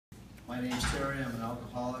My name's Terry. I'm an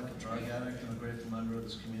alcoholic, a drug addict, and a grateful member of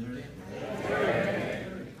this community.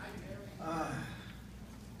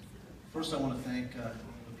 First, I want to thank the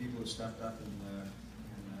people who stepped up and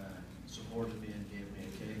supported me and gave me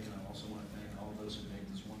a cake, and I also want to thank all those who made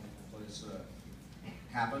this wonderful place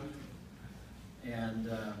happen. And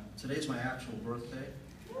today's my actual birthday.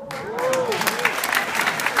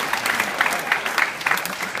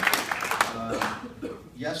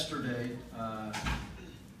 Yesterday,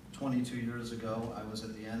 22 years ago, I was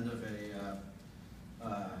at the end of a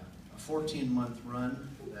 14-month run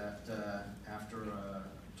that after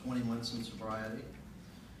 20 months in sobriety.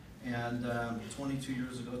 And 22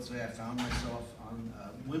 years ago today, I found myself on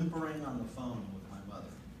whimpering on the phone with my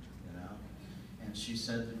mother, you know. And she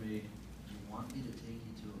said to me, "Do you want me to take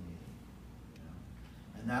you to a meeting?" You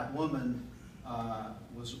know? And that woman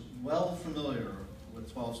was well familiar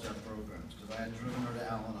with 12-step programs because I had driven her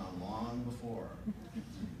to Al-Anon long before.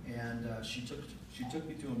 And she took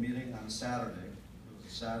me to a meeting on a Saturday. It was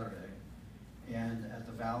a Saturday, and at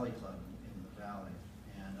the Valley Club in the Valley.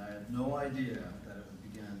 And I had no idea that it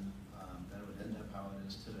would begin, that it would end up how it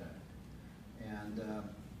is today. And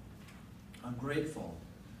I'm grateful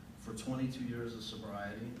for 22 years of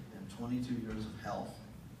sobriety and 22 years of health,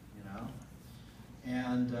 you know.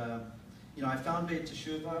 And you know, I found BTS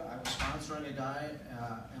Shabbat. I was sponsoring a guy,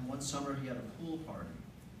 and one summer he had a pool party.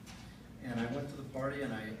 And I went to the party,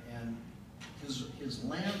 and his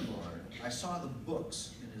landlord, I saw the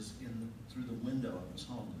books through the window of his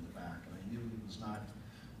home in the back, and I knew he was not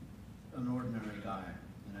an ordinary guy,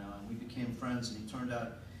 you know. And we became friends, and he turned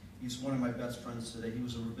out he's one of my best friends today. He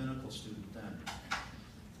was a rabbinical student then,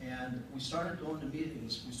 and we started going to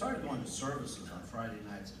meetings. We started going to services on Friday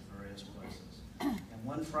nights at various places. And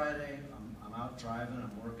one Friday, I'm out driving,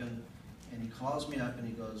 I'm working, and he calls me up and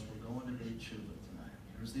he goes, "We're going to BTS Shabbat tonight.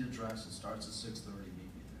 Here's the address. It starts at 6:30.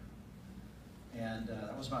 Meet me there." And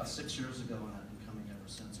that was about 6 years ago, and I've been coming ever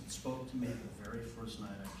since. It spoke to me the very first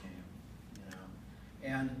night I came, you know.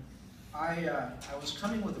 And I was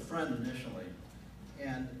coming with a friend initially,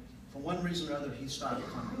 and for one reason or other, he stopped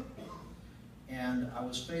coming. And I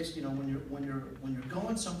was faced, you know, when you're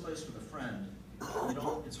going someplace with a friend, you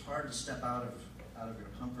don't. It's hard to step out of your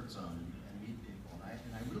comfort zone and meet people.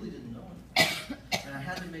 And I really didn't know him. And I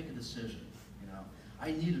had to make a decision. You know,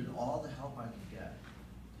 I needed all the help I could get.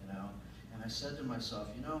 You know, and I said to myself,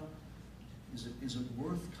 you know, is it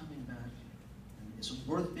worth coming back here? And is it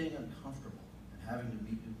worth being uncomfortable and having to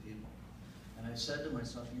meet new people? And I said to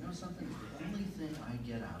myself, you know something? The only thing I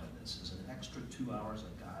get out of this is an extra 2 hours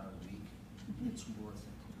I got a week. It's worth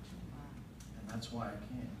it. And that's why I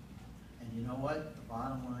came. And you know what? The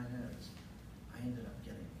bottom line is, I ended up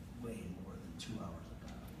getting way more than 2 hours a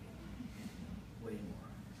week. Way more.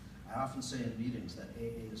 I often say in meetings that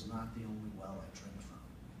AA is not the only well I drink from.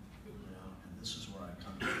 You know, and this is where I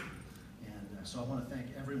come from. And so I want to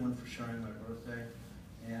thank everyone for sharing my birthday.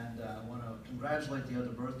 And I want to congratulate the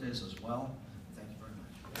other birthdays as well. Thank you very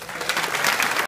much.